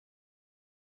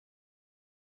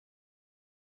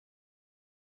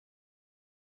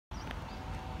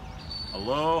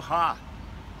Aloha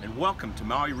and welcome to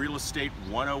Maui Real Estate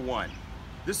 101.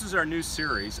 This is our new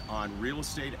series on real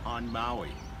estate on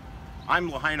Maui. I'm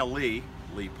Lahaina Lee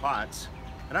Potts,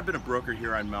 and I've been a broker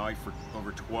here on Maui for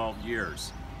over 12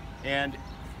 years. And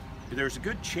there's a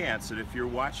good chance that if you're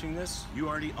watching this, you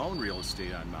already own real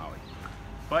estate on Maui.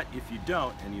 But if you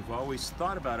don't, and you've always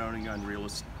thought about owning on real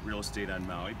estate on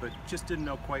Maui, but just didn't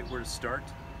know quite where to start,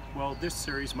 well, this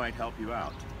series might help you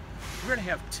out. We're going to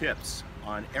have tips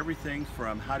on everything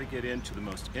from how to get into the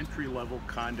most entry-level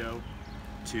condo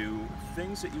to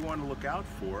things that you want to look out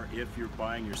for if you're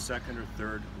buying your second or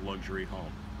third luxury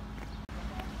home.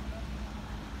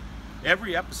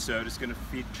 Every episode is going to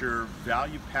feature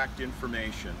value-packed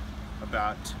information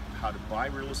about how to buy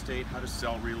real estate, how to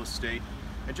sell real estate,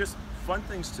 and just fun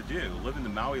things to do, living the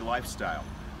Maui lifestyle.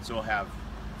 So we'll have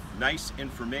nice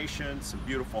information, some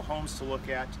beautiful homes to look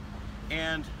at,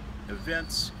 and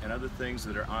events and other things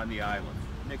that are on the island.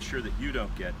 Make sure that you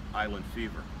don't get island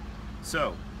fever.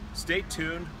 So stay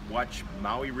tuned, watch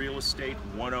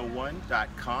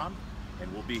MauiRealEstate101.com,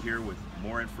 and we'll be here with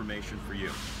more information for you.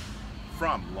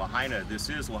 From Lahaina, this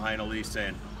is Lahaina Lee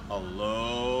saying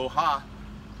aloha.